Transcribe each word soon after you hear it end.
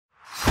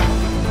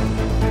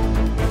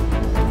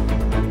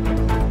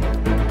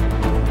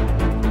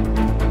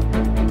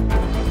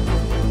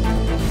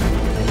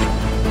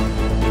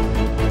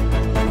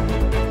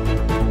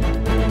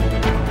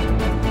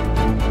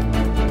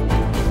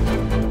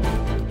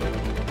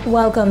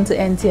Welcome to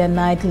NTN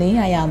Nightly.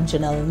 I am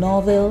Janelle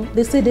Norville.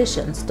 This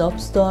edition's top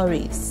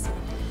stories.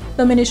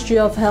 The Ministry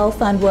of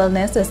Health and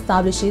Wellness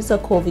establishes a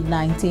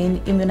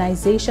COVID-19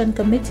 Immunization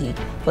Committee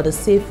for the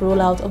safe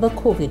rollout of a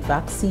COVID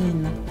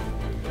vaccine.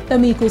 The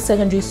Micoud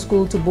Secondary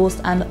School to boast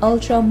an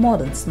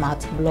ultra-modern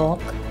smart block.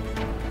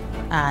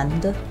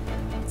 And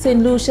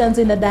Saint Lucians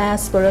in the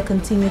diaspora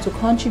continue to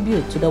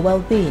contribute to the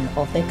well-being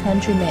of their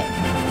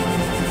countrymen.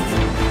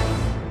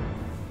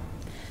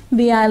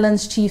 The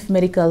island's chief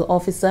medical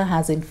officer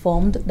has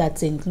informed that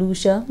Saint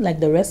Lucia, like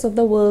the rest of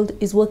the world,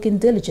 is working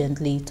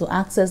diligently to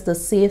access the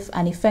safe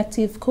and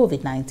effective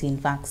COVID-19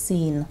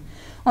 vaccine.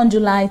 On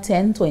July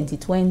 10,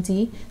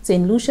 2020,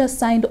 Saint Lucia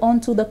signed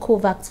on to the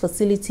COVAX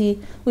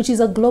facility, which is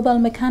a global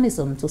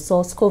mechanism to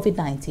source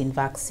COVID-19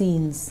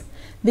 vaccines.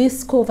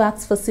 This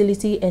COVAX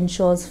facility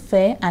ensures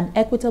fair and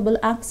equitable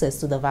access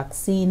to the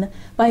vaccine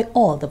by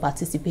all the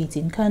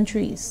participating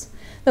countries.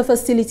 The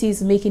facility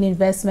is making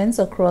investments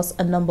across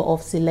a number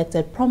of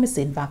selected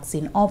promising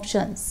vaccine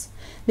options.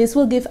 This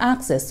will give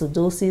access to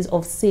doses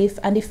of safe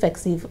and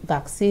effective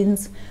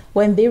vaccines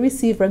when they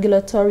receive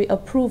regulatory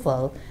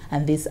approval,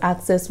 and this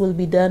access will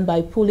be done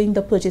by pooling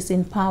the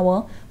purchasing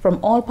power from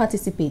all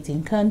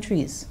participating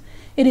countries.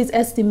 It is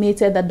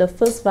estimated that the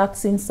first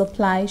vaccine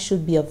supply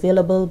should be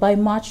available by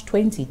March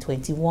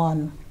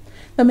 2021.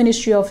 The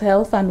Ministry of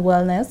Health and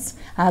Wellness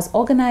has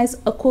organized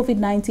a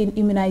COVID-19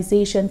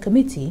 Immunization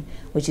Committee,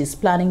 which is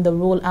planning the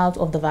rollout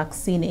of the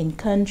vaccine in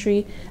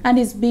country and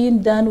is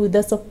being done with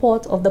the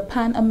support of the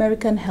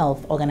Pan-American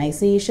Health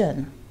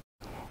Organization.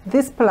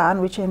 This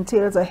plan, which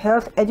entails a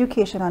health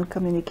education and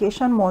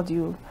communication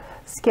module,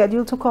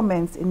 scheduled to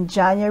commence in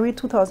January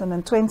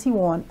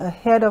 2021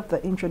 ahead of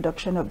the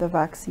introduction of the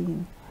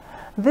vaccine.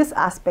 This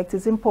aspect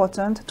is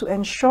important to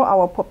ensure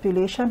our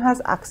population has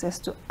access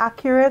to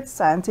accurate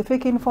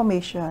scientific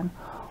information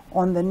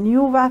on the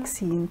new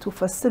vaccine to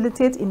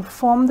facilitate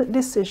informed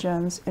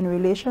decisions in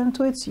relation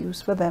to its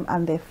use for them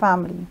and their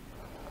family.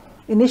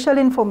 Initial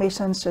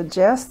information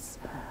suggests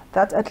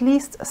that at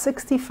least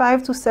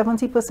 65 to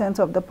 70%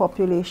 of the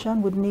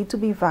population would need to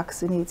be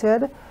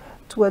vaccinated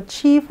to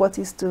achieve what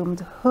is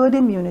termed herd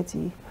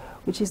immunity,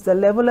 which is the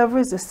level of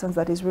resistance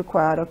that is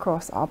required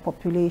across our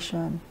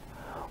population.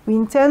 We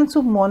intend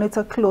to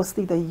monitor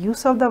closely the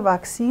use of the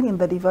vaccine in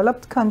the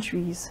developed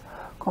countries,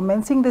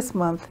 commencing this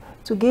month,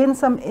 to gain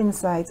some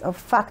insights of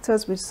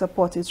factors which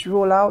support its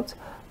rollout,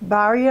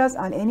 barriers,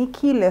 and any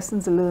key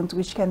lessons learned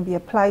which can be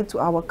applied to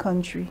our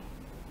country.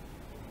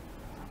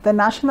 The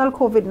National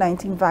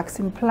COVID-19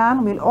 Vaccine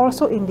Plan will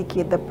also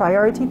indicate the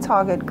priority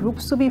target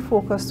groups to be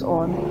focused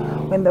on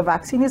when the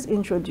vaccine is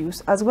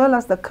introduced, as well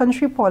as the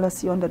country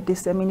policy on the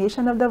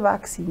dissemination of the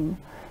vaccine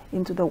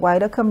into the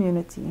wider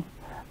community,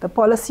 the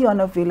policy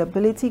on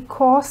availability,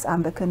 costs,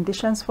 and the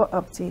conditions for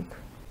uptake.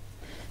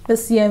 The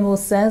CMO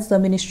says the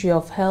Ministry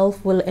of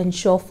Health will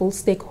ensure full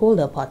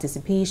stakeholder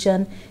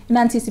participation in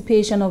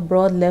anticipation of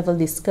broad-level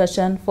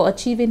discussion for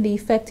achieving the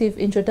effective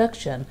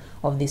introduction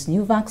of this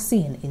new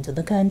vaccine into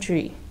the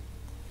country.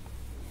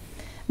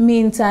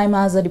 Meantime,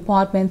 as the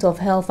Department of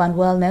Health and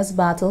Wellness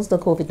battles the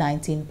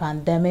COVID-19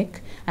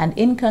 pandemic and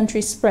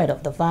in-country spread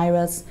of the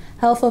virus,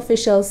 health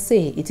officials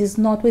say it is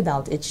not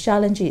without its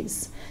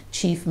challenges.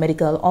 Chief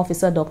Medical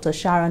Officer Dr.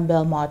 Sharon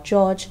Belmar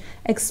George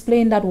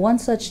explained that one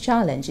such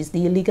challenge is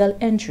the illegal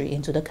entry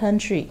into the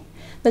country.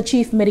 The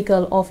Chief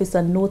Medical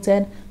Officer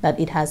noted that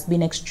it has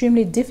been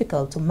extremely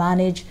difficult to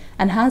manage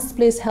and has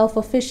placed health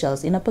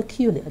officials in a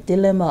peculiar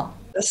dilemma.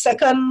 The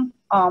second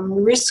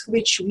risk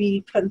which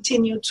we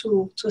continue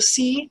to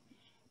see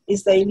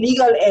is the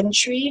illegal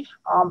entry,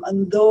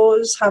 and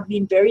those have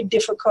been very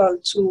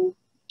difficult to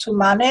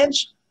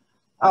manage.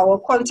 Our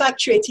contact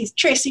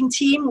tracing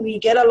team, we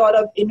get a lot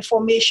of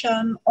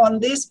information on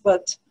this,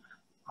 but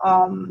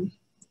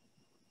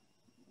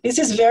this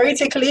is very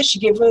ticklish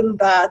given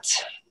that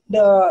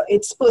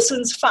it's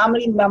persons'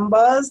 family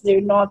members.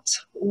 They're not,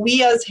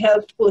 we as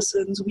health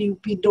persons,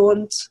 we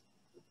don't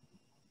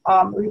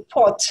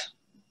report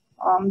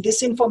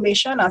this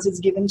information as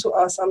it's given to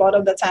us a lot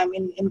of the time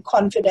in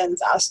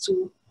confidence as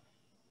to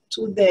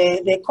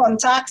their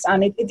contacts,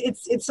 and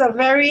it's a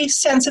very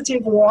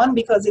sensitive one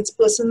because it's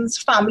persons'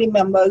 family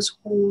members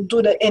who do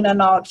the in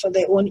and out for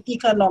their own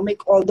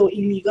economic, although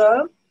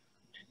illegal.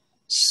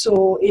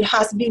 So it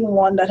has been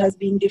one that has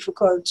been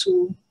difficult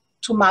to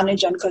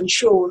manage and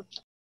control.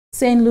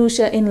 Saint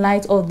Lucia, in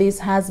light of this,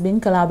 has been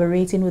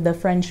collaborating with the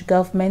French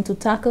government to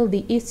tackle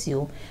the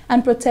issue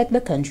and protect the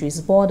country's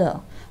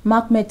border.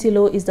 Marc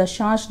Metillo is the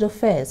charge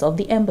d'affaires of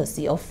the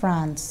Embassy of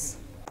France.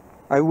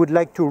 I would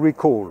like to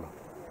recall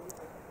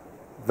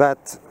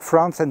that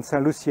France and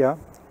Saint Lucia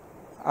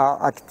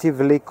are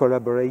actively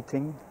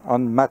collaborating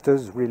on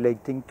matters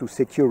relating to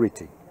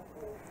security.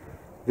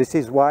 This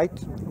is why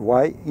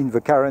in the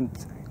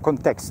current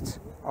context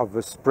of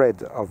the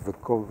spread of the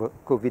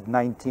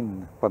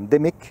COVID-19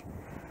 pandemic,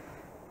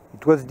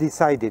 it was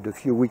decided a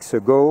few weeks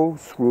ago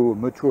through a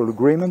mutual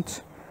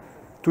agreement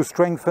to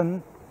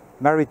strengthen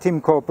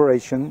maritime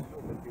cooperation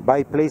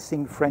by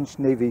placing French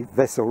Navy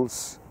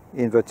vessels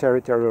in the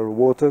territorial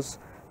waters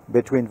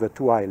between the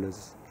two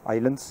islands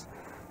islands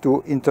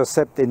to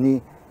intercept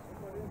any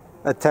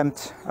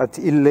attempt at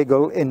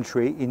illegal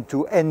entry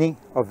into any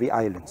of the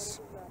islands.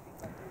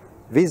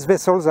 These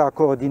vessels are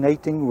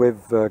coordinating with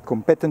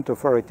competent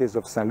authorities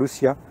of Saint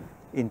Lucia,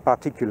 in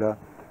particular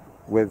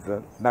with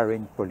the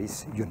Marine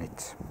Police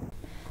Unit.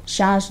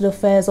 Charge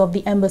d'Affaires of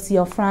the Embassy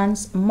of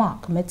France,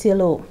 Marc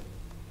Metillo.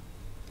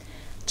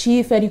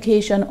 Chief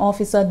Education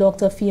Officer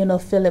Dr. Fiona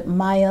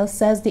Philip-Meyer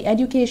says the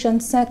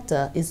education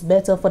sector is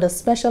better for the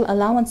special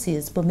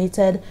allowances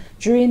permitted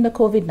during the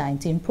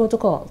COVID-19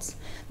 protocols.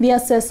 The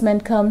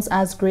assessment comes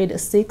as grade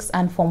 6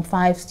 and Form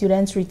 5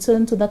 students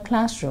return to the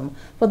classroom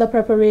for the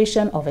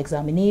preparation of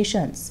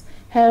examinations.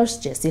 Here's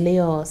Jessie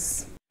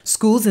Leos.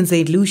 Schools in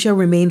Saint Lucia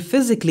remain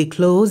physically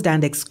closed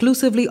and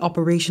exclusively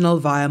operational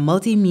via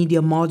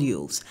multimedia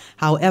modules.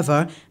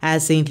 However,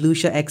 as Saint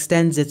Lucia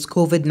extends its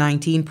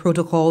COVID-19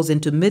 protocols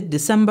into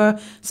mid-December,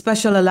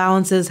 special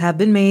allowances have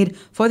been made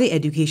for the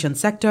education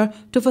sector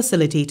to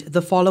facilitate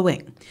the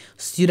following.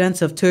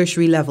 Students of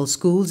tertiary level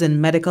schools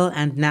in medical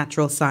and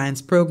natural science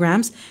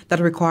programs that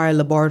require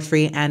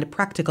laboratory and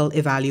practical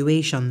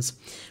evaluations.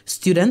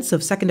 Students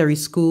of secondary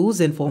schools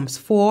in Forms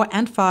 4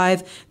 and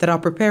 5 that are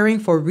preparing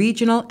for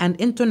regional and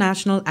international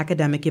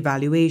academic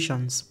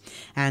evaluations,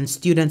 and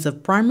students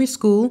of primary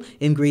school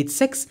in grade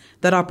 6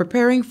 that are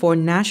preparing for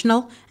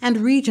national and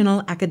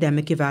regional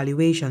academic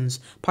evaluations,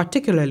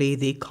 particularly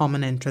the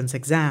Common Entrance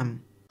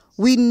Exam.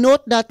 We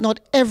note that not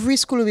every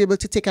school will be able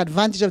to take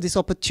advantage of this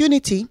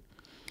opportunity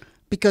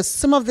because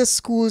some of the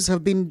schools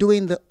have been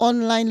doing the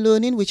online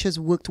learning, which has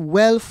worked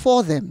well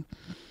for them.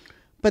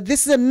 But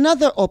this is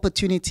another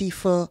opportunity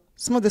for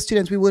some of the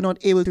students we were not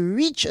able to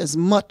reach as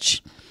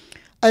much,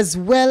 as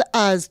well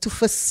as to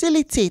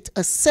facilitate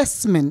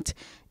assessment,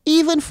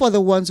 even for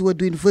the ones who are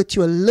doing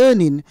virtual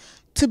learning,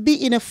 to be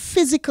in a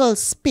physical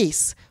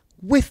space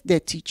with their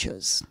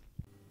teachers.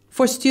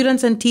 For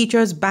students and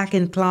teachers back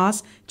in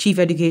class, Chief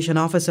Education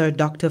Officer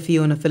Dr.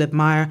 Fiona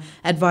Philip-Meyer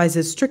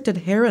advises strict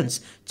adherence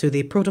to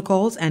the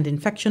protocols and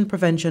infection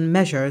prevention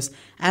measures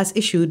as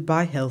issued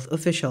by health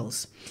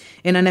officials.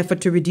 In an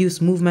effort to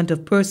reduce movement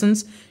of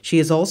persons, she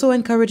is also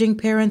encouraging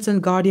parents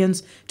and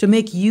guardians to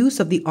make use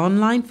of the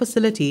online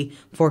facility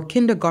for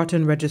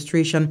kindergarten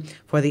registration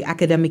for the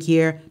academic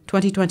year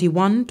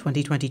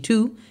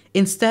 2021-2022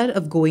 instead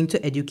of going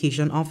to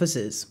education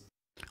offices.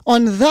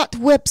 On that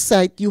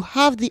website, you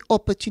have the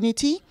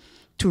opportunity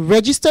to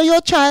register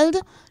your child,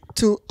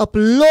 to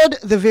upload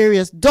the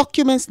various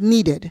documents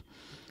needed.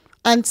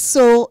 And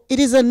so it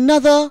is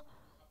another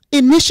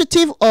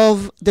initiative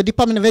of the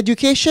Department of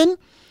Education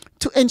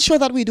to ensure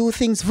that we do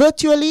things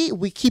virtually,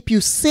 we keep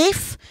you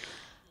safe.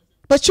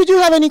 But should you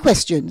have any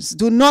questions,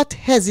 do not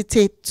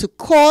hesitate to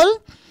call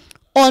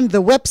on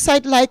the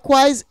website.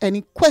 Likewise,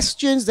 any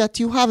questions that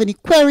you have, any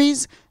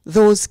queries,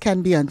 those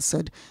can be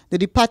answered. The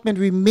department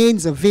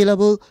remains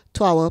available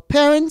to our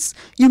parents.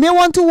 You may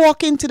want to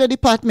walk into the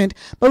department,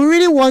 but we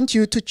really want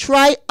you to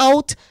try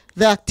out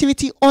the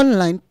activity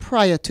online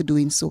prior to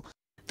doing so.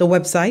 The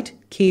website,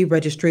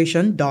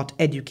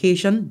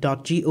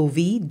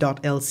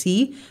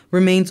 kregistration.education.gov.lc,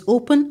 remains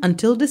open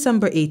until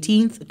December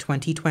 18th,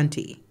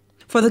 2020.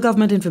 For the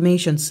Government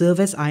Information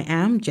Service, I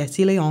am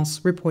Jessie Leonce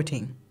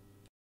reporting.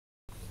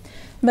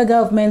 The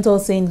government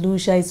of Saint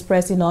Lucia is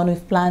pressing on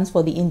with plans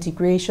for the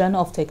integration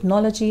of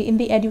technology in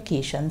the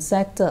education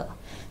sector.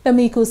 The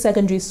Micoud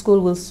Secondary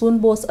School will soon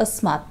boast a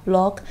smart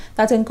block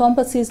that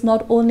encompasses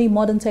not only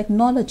modern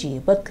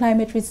technology but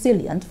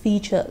climate-resilient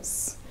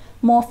features.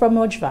 More from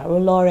Rojvaro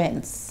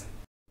Lawrence.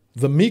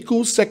 The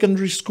Micoud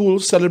Secondary School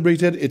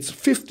celebrated its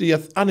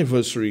 50th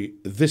anniversary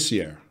this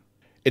year.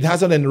 It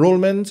has an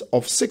enrollment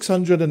of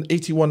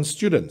 681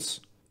 students.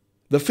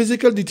 The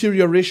physical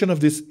deterioration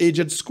of this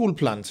aged school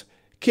plant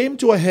came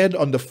to a head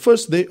on the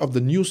first day of the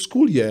new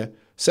school year,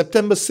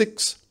 September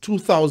 6,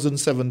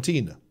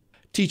 2017.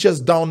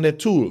 Teachers downed their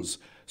tools,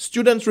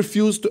 students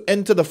refused to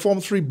enter the Form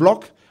 3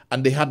 block,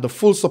 and they had the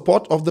full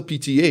support of the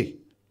PTA.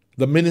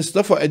 The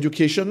Minister for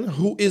Education,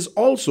 who is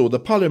also the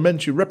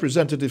parliamentary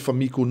representative for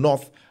Micoud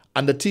North,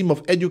 and a team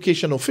of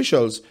education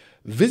officials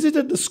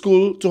visited the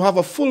school to have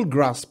a full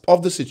grasp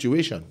of the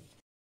situation.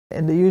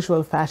 In the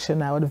usual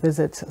fashion, I would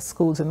visit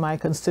schools in my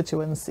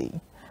constituency.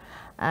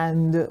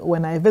 And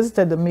when I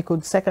visited the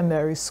Micoud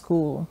Secondary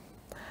School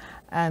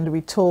and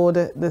we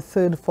toured the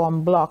third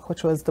form block,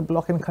 which was the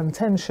block in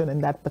contention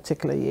in that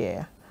particular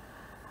year,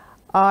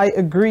 I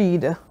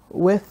agreed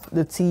with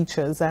the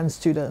teachers and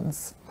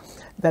students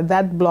that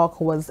that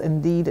block was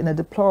indeed in a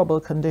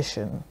deplorable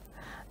condition.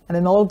 And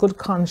in all good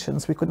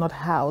conscience, we could not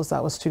house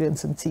our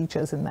students and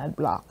teachers in that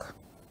block.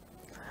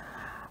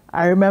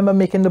 I remember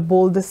making the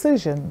bold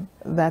decision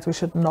that we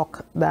should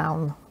knock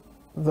down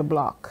the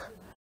block.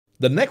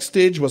 The next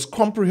stage was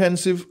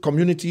comprehensive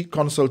community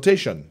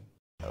consultation.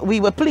 We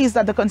were pleased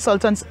that the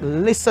consultants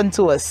listened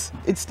to us.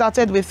 It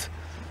started with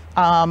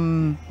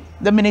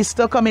the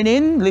minister coming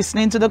in,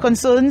 listening to the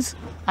concerns,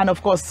 and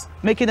of course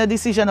making a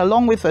decision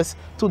along with us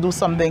to do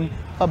something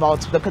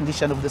about the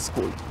condition of the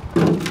school.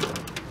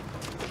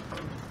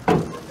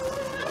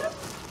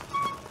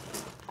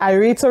 I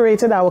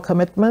reiterated our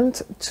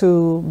commitment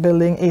to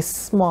building a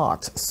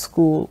smart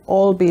school,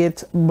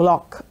 albeit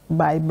block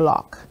by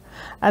block.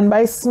 And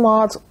by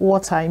smart,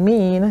 what I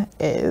mean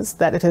is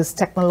that it is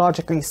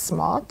technologically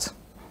smart,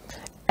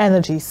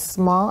 energy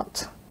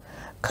smart,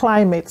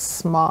 climate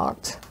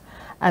smart,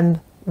 and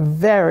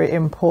very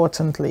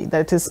importantly,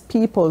 that it is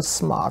people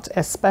smart,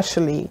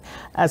 especially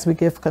as we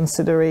give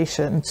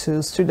consideration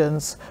to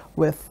students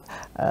with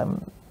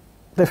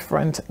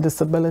different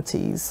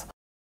disabilities.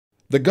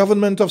 The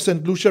government of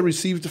Saint Lucia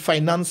received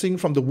financing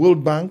from the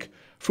World Bank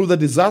through the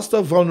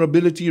Disaster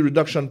Vulnerability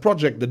Reduction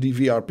Project, the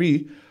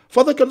DVRP,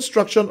 for the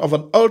construction of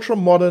an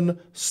ultra-modern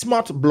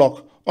smart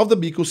block of the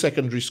Micoud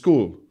Secondary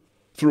School.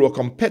 Through a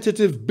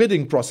competitive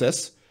bidding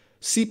process,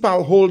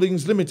 CPAL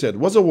Holdings Limited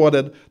was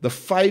awarded the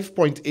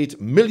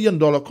 $5.8 million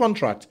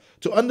contract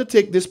to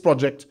undertake this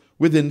project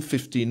within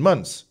 15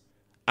 months.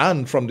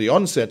 And from the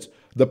onset,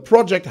 the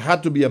project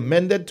had to be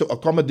amended to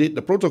accommodate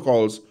the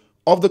protocols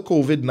of the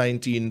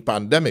COVID-19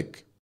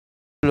 pandemic.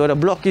 Where the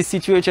block is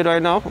situated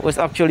right now was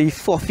actually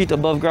 4 feet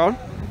above ground.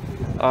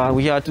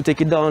 We had to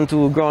take it down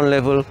to ground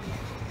level,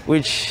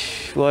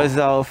 which was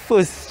our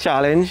first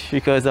challenge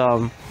because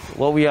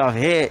what we have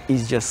here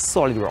is just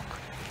solid rock.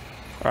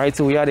 Right,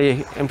 so we had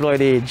to employ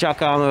the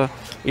jackhammer,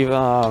 with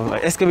an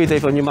excavator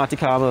for pneumatic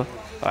hammer,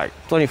 like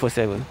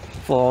 24/7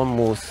 for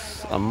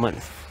almost a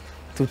month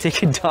to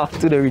take it down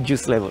to the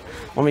reduced level.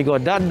 When we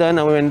got that done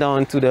and we went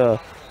down to the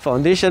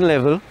foundation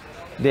level,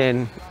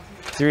 then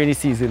it's rainy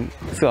season,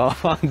 so our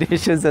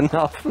foundations are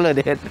now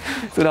flooded.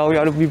 So now we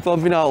have to be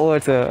pumping out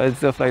water and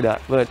stuff like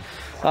that. But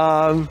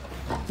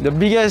the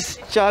biggest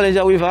challenge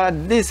that we've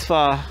had this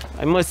far,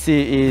 I must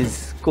say,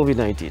 is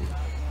COVID-19,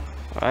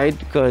 right?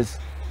 Because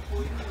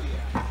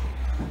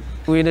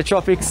we're in the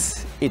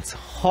tropics, it's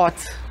hot,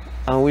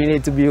 and we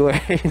need to be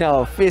wearing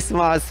our face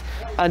masks,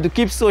 and to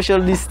keep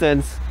social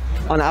distance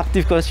on an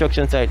active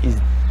construction site is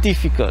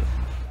difficult.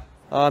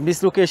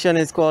 This location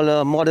is called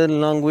a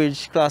modern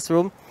language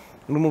classroom.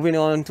 We're moving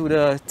on to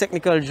the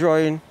technical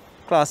drawing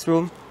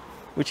classroom,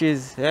 which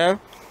is here.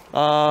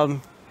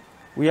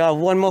 We have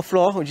one more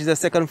floor, which is the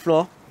second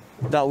floor,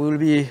 that we'll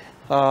be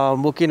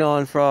working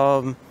on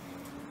from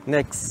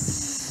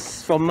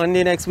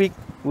Monday next week.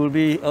 We'll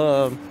be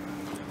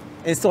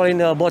installing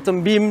the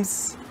bottom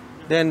beams,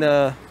 then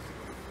the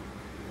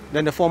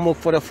formwork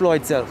for the floor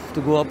itself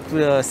to go up to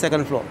the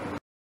second floor.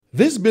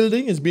 This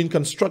building is being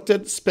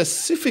constructed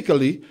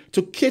specifically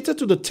to cater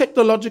to the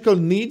technological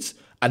needs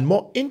and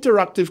more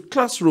interactive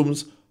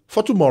classrooms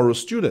for tomorrow's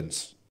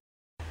students.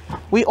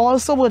 We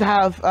also would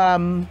have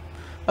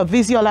a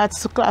visual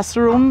arts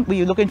classroom.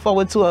 We're looking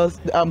forward to a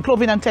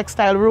clothing and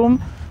textile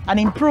room, an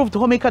improved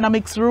home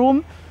economics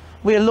room.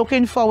 We're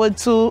looking forward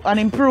to an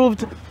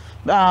improved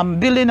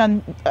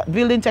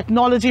building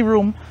technology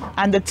room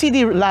and the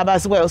TD lab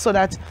as well, so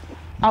that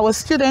our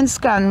students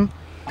can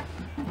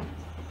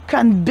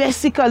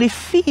basically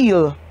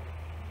feel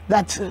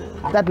that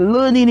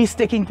learning is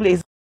taking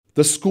place.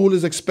 The school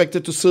is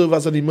expected to serve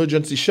as an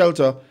emergency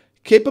shelter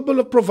capable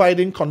of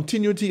providing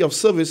continuity of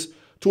service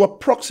to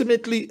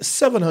approximately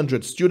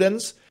 700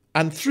 students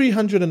and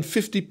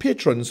 350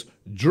 patrons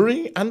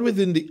during and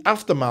within the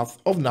aftermath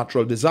of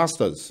natural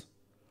disasters.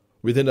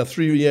 Within a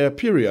 3-year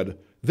period,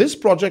 this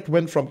project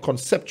went from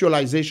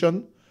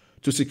conceptualization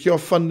to secure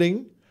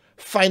funding,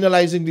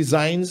 finalizing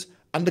designs,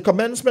 and the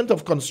commencement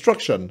of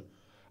construction,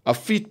 a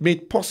feat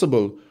made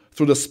possible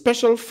through the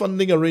special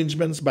funding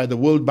arrangements by the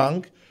World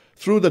Bank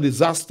through the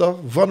Disaster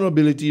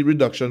Vulnerability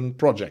Reduction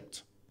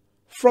Project.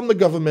 From the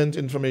Government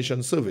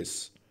Information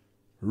Service,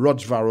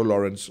 Rojvaro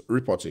Lawrence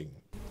reporting.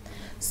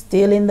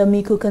 Still in the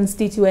Micoud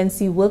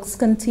constituency, works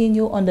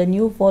continue on the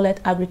new Vollet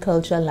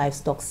Agriculture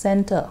Livestock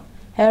Center.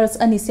 Here's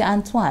Anicia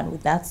Antoine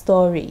with that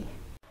story.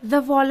 The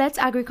Vollet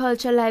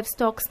Agriculture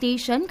Livestock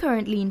Station,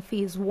 currently in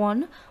Phase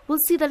 1, will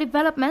see the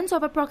development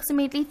of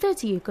approximately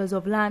 30 acres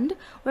of land,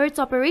 where its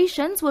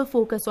operations will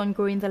focus on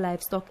growing the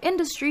livestock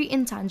industry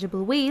in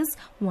tangible ways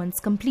once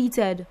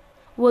completed.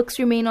 Works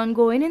remain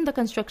ongoing in the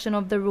construction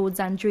of the roads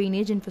and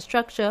drainage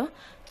infrastructure,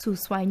 2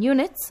 swine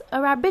units,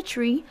 a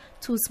rabbitry,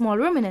 2 small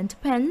ruminant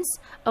pens,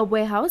 a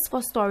warehouse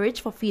for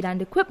storage for feed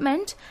and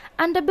equipment,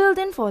 and a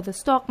building for the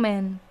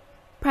stockmen.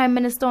 Prime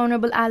Minister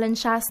Honorable Alan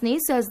Chasney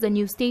says the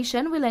new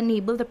station will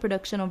enable the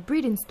production of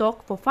breeding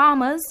stock for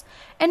farmers,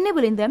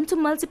 enabling them to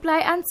multiply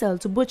and sell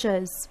to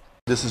butchers.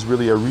 This is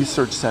really a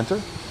research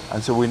center,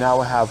 and so we now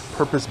have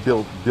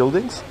purpose-built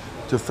buildings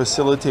to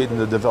facilitate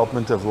the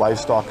development of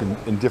livestock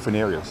in different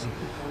areas.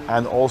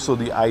 And also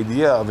the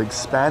idea of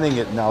expanding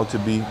it now to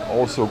be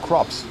also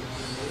crops.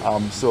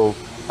 So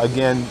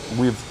again,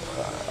 we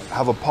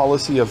have a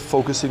policy of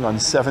focusing on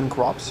 7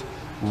 crops.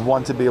 We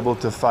want to be able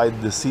to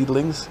feed the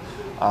seedlings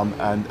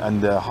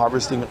and the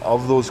harvesting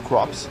of those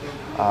crops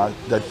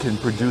that can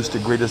produce the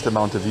greatest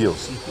amount of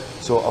yields.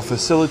 So a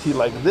facility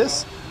like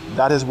this,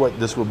 that is what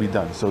this will be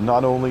done. So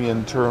not only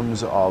in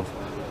terms of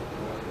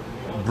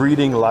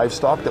breeding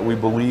livestock that we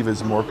believe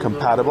is more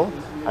compatible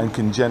and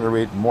can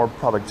generate more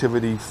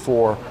productivity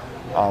for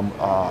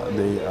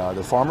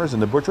the farmers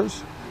and the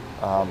butchers,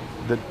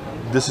 that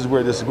this is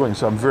where this is going.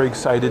 So I'm very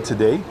excited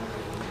today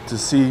to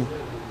see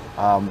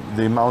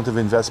the amount of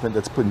investment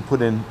that's been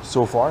put in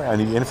so far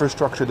and the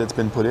infrastructure that's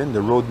been put in,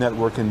 the road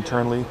network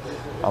internally,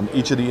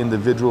 each of the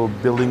individual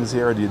buildings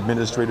here, the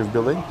administrative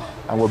building,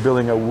 and we're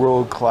building a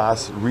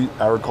world-class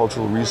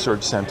agricultural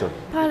research center.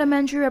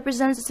 Parliamentary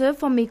Representative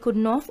for Micoud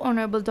North,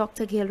 Honorable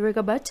Dr. Gail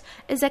Rigobert,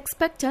 is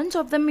expectant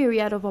of the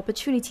myriad of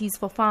opportunities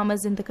for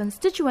farmers in the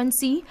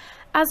constituency,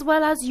 as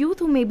well as youth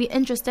who may be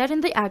interested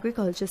in the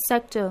agriculture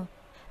sector.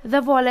 The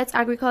Vollet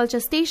Agriculture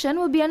Station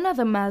will be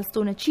another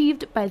milestone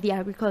achieved by the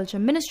Agriculture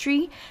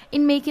Ministry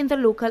in making the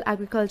local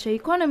agriculture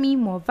economy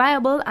more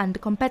viable and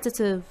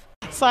competitive.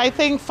 So I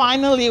think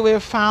finally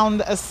we've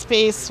found a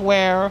space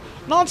where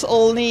not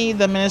only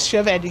the Ministry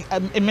of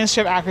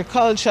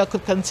Agriculture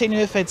could continue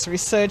with its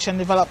research and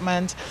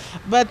development,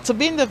 but to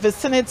be in the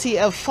vicinity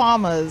of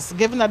farmers,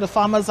 given that the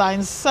farmers are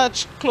in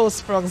such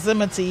close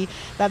proximity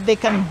that they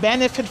can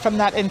benefit from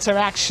that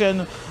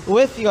interaction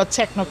with your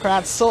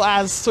technocrats so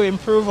as to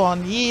improve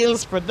on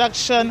yields,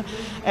 production,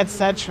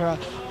 etc.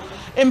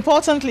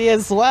 Importantly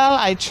as well,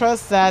 I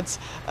trust that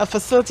a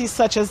facility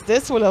such as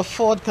this will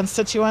afford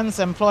constituents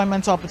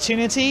employment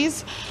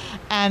opportunities.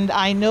 And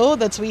I know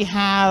that we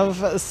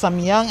have some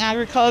young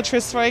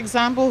agriculturists, for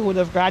example, who would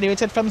have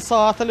graduated from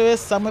South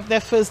Louis, some with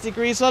their first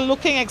degrees, who are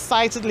looking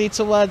excitedly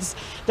towards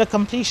the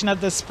completion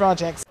of this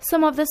project.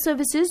 Some of the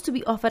services to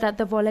be offered at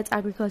the Vollet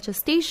Agriculture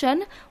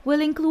Station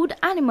will include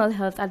animal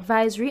health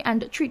advisory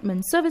and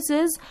treatment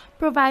services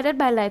provided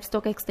by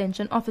livestock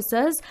extension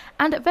officers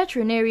and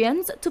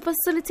veterinarians to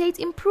facilitate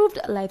improved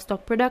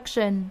livestock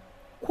production.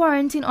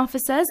 Quarantine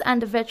officers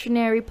and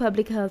veterinary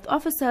public health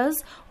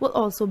officers will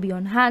also be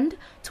on hand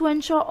to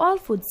ensure all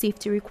food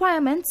safety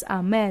requirements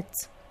are met.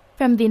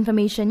 From the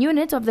Information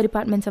Unit of the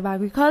Department of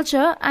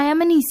Agriculture, I am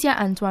Anicia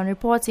Antoine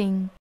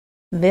reporting.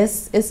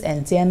 This is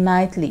NTN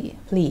Nightly.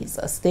 Please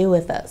stay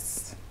with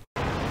us.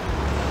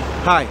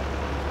 Hi,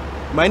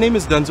 my name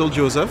is Denzel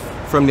Joseph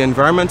from the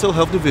Environmental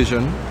Health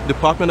Division,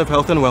 Department of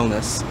Health and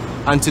Wellness,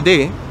 and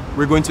today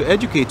we're going to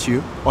educate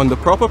you on the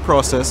proper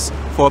process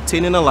for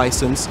obtaining a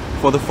license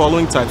for the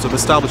following types of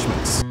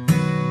establishments.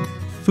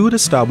 Food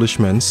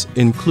establishments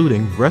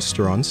including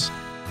restaurants,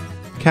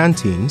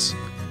 canteens,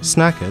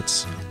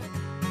 snackettes,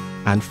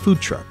 and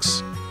food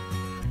trucks.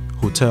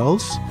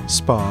 Hotels,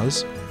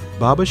 spas,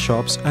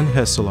 barbershops and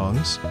hair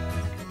salons,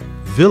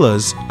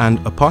 villas and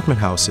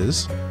apartment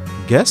houses,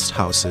 guest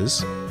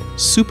houses,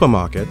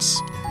 supermarkets,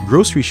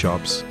 grocery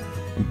shops,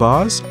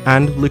 bars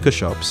and liquor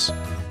shops,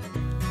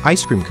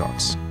 ice cream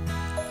carts.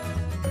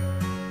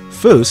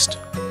 First,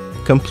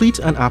 complete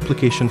an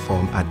application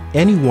form at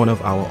any one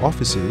of our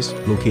offices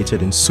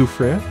located in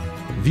Soufrière,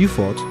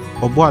 Vieux-Fort,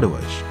 or Bois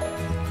d'Ouage.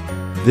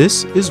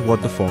 This is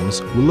what the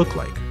forms will look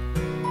like.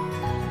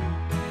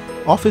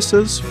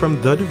 Officers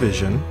from the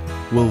division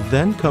will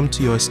then come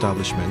to your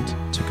establishment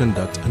to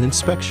conduct an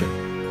inspection.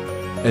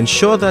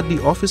 Ensure that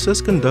the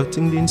officers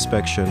conducting the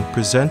inspection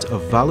present a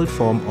valid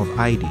form of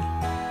ID.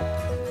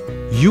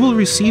 You will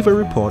receive a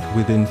report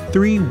within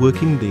 3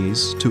 working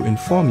days to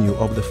inform you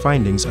of the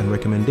findings and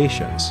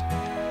recommendations,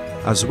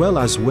 as well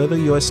as whether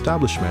your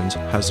establishment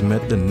has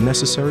met the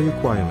necessary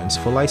requirements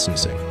for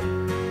licensing.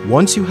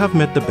 Once you have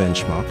met the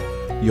benchmark,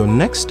 your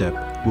next step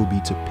will be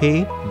to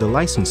pay the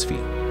license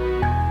fee.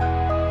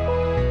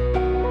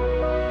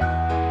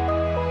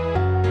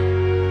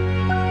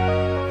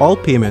 All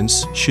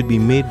payments should be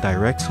made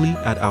directly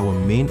at our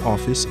main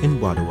office in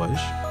Bois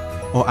d'Ouage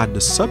or at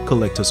the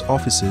sub-collector's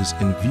offices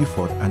in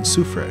Vieux-Fort and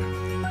Soufrière,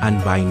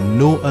 and by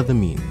no other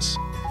means.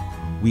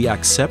 We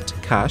accept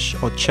cash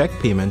or check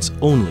payments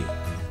only.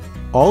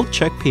 All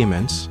check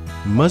payments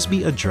must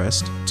be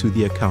addressed to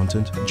the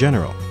Accountant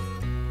General.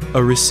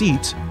 A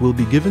receipt will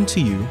be given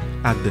to you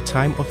at the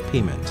time of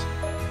payment.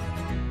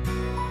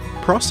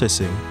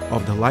 Processing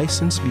of the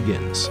license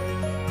begins.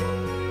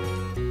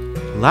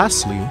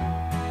 Lastly,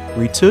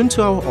 return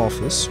to our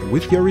office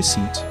with your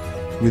receipt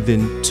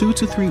within 2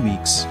 to 3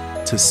 weeks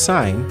to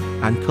sign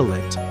and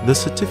collect the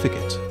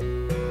certificate.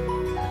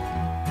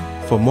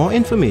 For more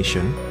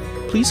information,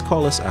 please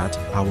call us at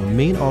our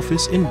main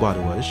office in Bois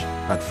d'Ouage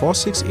at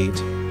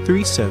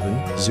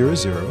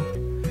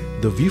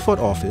 468-3700, the Vieux-Fort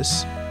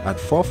office at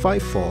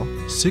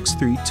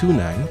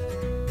 454-6329,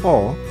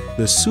 or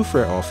the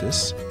Soufrière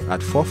office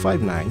at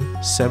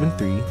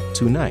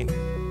 459-7329.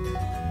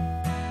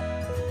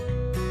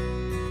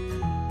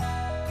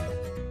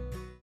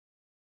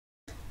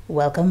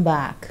 Welcome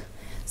back.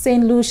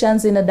 Saint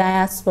Lucians in the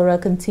diaspora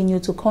continue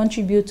to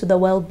contribute to the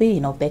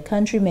well-being of their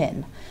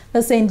countrymen.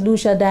 The Saint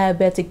Lucia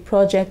Diabetic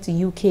Project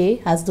UK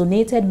has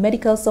donated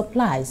medical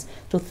supplies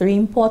to 3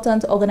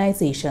 important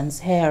organizations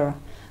here.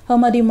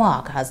 Hermody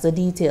Mark has the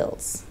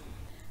details.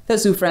 The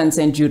Soufrière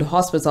St. Jude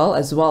Hospital,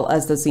 as well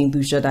as the Saint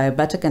Lucia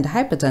Diabetic and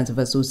Hypertensive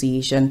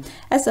Association,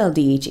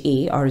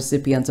 SLDHA, are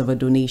recipients of a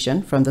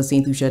donation from the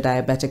Saint Lucia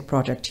Diabetic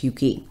Project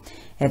UK.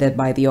 headed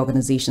by the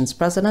organization's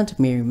president,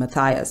 Mary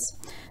Matthias.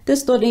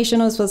 This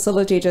donation was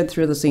facilitated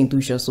through the Saint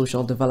Lucia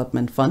Social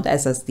Development Fund,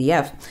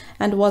 SSDF,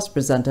 and was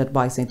presented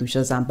by Saint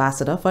Lucia's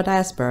Ambassador for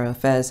Diaspora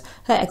Affairs,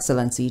 Her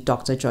Excellency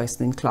Dr.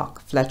 Joycelyn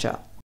Clark Fletcher.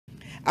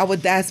 Our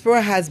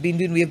diaspora has been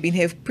doing, we have been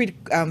here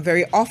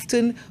very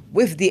often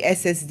with the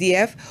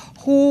SSDF,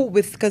 who,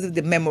 because of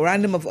the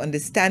memorandum of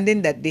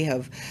understanding that they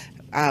have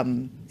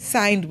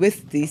signed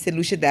with the Saint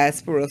Lucia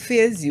Diaspora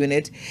Affairs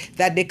Unit,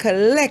 that they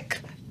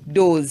collect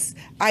those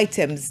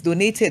items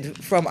donated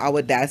from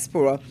our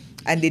diaspora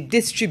and they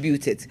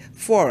distribute it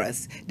for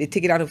us. They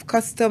take it out of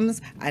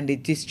customs and they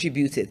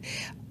distribute it.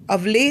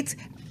 Of late,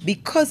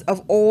 because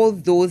of all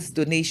those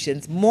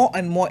donations, more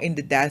and more in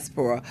the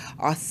diaspora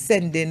are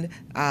sending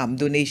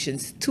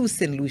donations to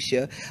St.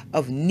 Lucia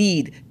of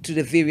need to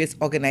the various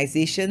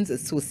organizations,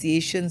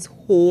 associations,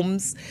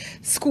 homes,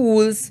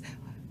 schools,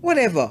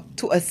 whatever,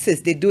 to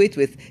assist. They do it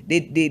with,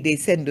 they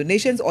send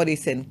donations or they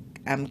send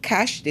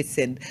cash, they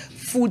send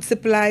food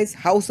supplies,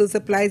 household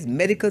supplies,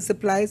 medical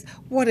supplies,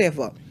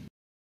 whatever.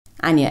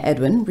 Anya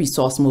Edwin,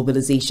 Resource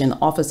Mobilization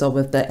Officer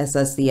with the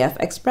SSDF,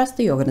 expressed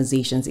the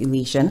organization's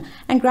elation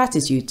and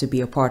gratitude to be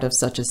a part of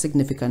such a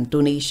significant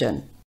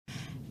donation.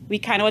 We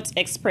cannot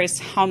express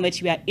how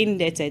much we are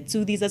indebted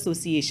to these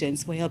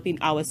associations for helping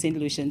our St.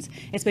 Lucians,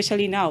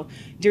 especially now,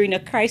 during a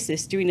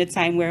crisis, during a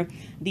time where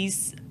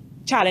these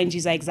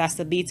challenges are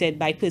exacerbated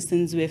by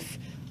persons with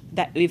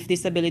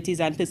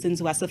disabilities and persons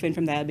who are suffering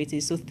from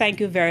diabetes. So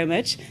thank you very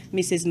much,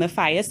 Mrs.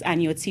 Matthias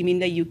and your team in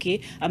the UK,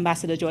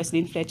 Ambassador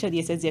Joycelyn Fletcher. The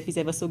SSDF is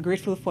ever so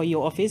grateful for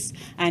your office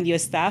and your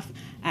staff,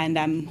 and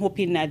I'm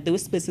hoping that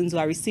those persons who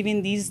are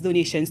receiving these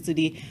donations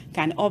today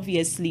can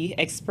obviously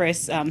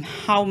express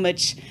how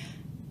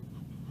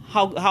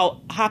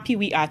happy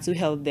we are to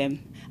help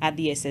them at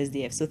the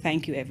SSDF. So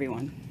thank you,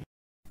 everyone.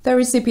 The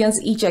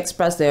recipients each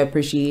expressed their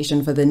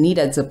appreciation for the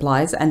needed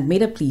supplies and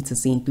made a plea to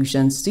Saint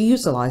Lucians to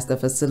utilize the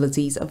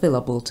facilities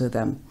available to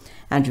them.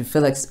 Andrew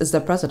Felix is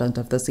the president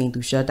of the Saint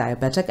Lucia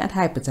Diabetic and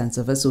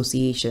Hypertensive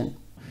Association.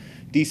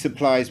 These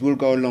supplies will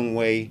go a long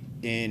way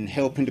in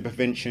helping the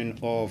prevention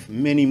of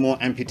many more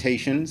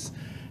amputations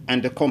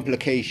and the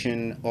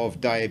complication of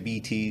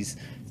diabetes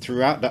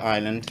throughout the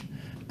island.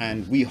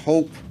 And we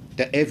hope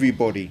that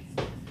everybody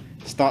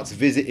starts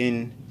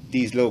visiting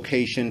these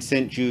locations,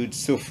 St.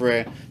 Jude's,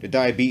 Soufriere, the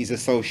Diabetes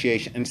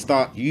Association, and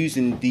start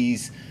using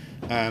these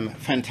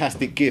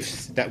fantastic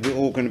gifts that we're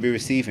all going to be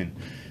receiving,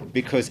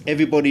 because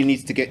everybody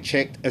needs to get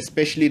checked,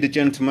 especially the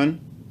gentlemen.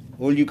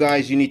 All you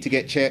guys, you need to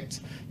get checked.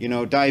 You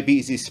know,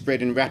 diabetes is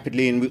spreading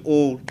rapidly and we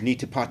all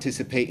need to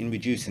participate in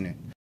reducing it.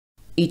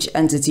 Each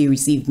entity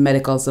received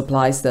medical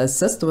supplies to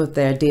assist with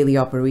their daily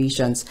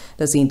operations.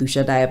 The Saint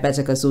Lucia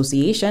Diabetic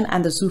Association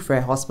and the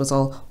Soufriere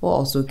Hospital were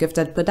also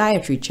gifted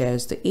podiatry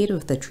chairs to aid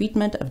with the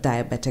treatment of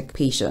diabetic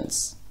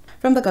patients.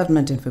 From the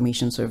Government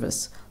Information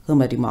Service,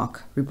 Humadi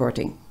Mark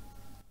reporting.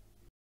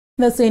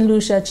 The St.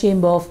 Lucia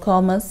Chamber of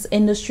Commerce,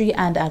 Industry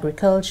and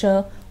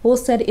Agriculture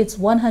hosted its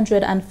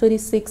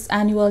 136th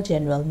Annual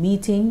General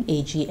Meeting,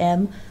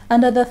 AGM,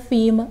 under the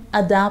theme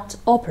Adapt,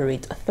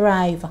 Operate,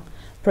 Thrive.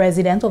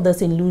 President of the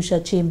St. Lucia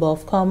Chamber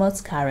of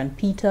Commerce, Karen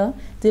Peter,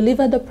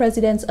 delivered the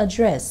President's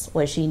address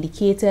where she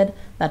indicated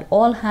that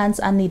all hands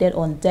are needed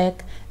on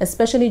deck,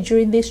 especially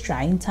during these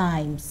trying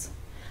times.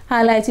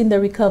 Highlighting the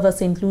Recover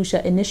St.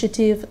 Lucia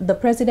initiative, the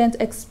President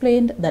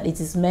explained that it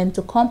is meant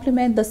to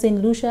complement the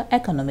St. Lucia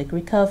Economic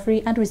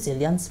Recovery and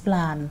Resilience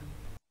Plan.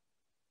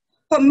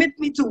 Permit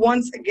me to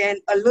once again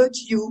alert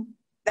you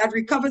that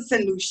Recover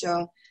St.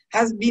 Lucia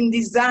has been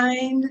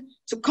designed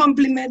to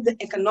complement the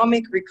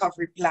Economic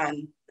Recovery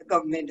Plan the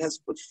government has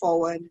put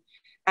forward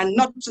and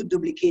not to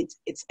duplicate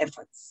its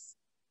efforts.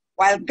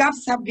 While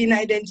gaps have been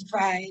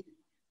identified,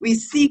 we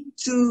seek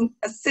to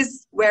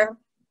assist where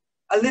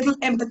a little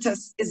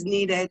impetus is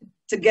needed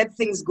to get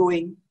things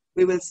going.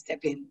 We will step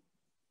in.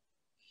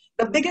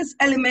 The biggest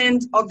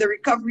element of the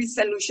Recovery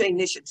St. Lucia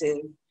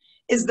initiative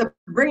is the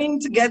bringing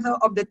together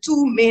of the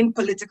two main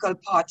political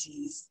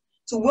parties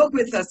to work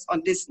with us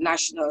on this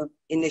national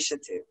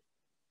initiative.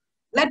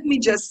 Let me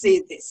just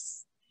say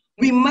this.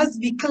 We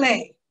must be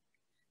clear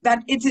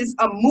that it is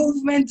a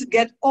movement to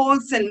get all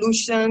St.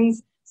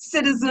 Lucians,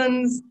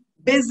 citizens,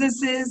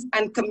 businesses,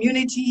 and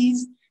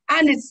communities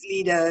and its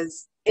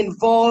leaders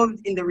involved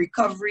in the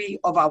recovery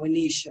of our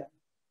nation.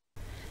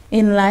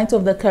 In light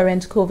of the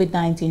current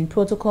COVID-19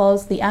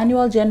 protocols, the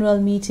annual general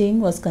meeting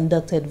was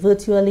conducted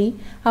virtually.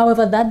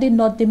 However, that did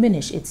not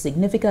diminish its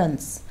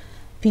significance.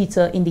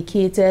 Peter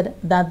indicated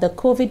that the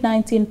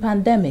COVID-19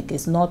 pandemic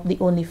is not the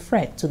only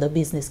threat to the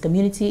business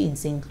community in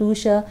St.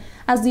 Lucia,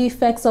 as the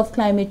effects of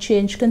climate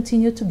change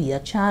continue to be a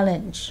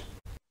challenge.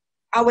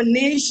 Our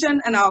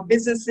nation and our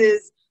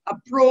businesses are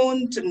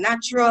prone to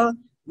natural,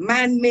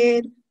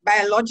 man-made,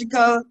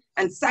 biological,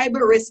 and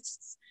cyber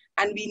risks,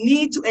 and we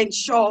need to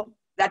ensure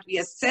that we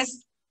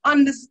assess,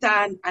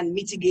 understand, and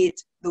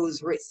mitigate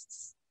those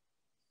risks.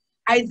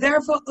 I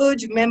therefore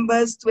urge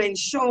members to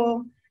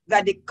ensure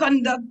that they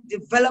conduct,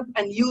 develop,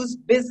 and use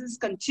business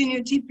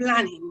continuity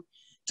planning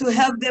to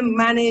help them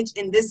manage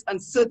in this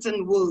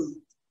uncertain world.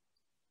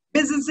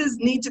 Businesses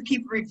need to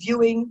keep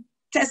reviewing,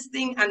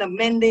 testing, and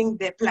amending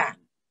their plan.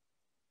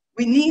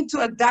 We need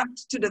to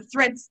adapt to the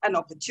threats and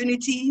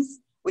opportunities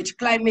which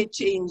climate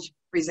change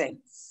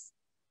presents.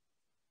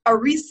 A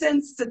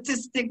recent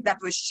statistic that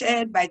was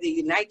shared by the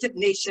United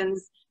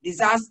Nations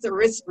Disaster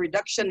Risk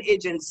Reduction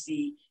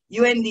Agency,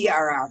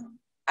 UNDRR,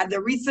 at the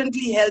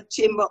recently held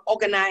Chamber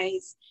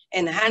organized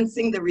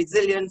Enhancing the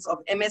Resilience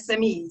of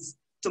MSMEs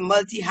to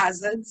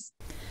Multi-Hazards.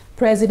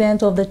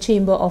 President of the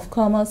Chamber of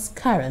Commerce,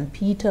 Karen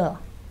Peter.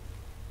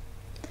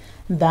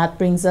 That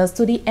brings us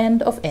to the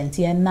end of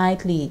NTN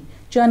Nightly.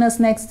 Join us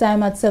next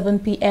time at 7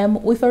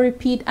 p.m. with a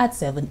repeat at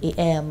 7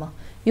 a.m.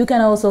 You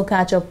can also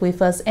catch up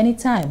with us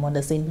anytime on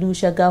the St.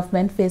 Lucia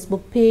Government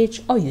Facebook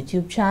page or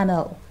YouTube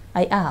channel.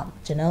 I am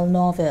Janelle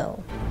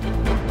Norville.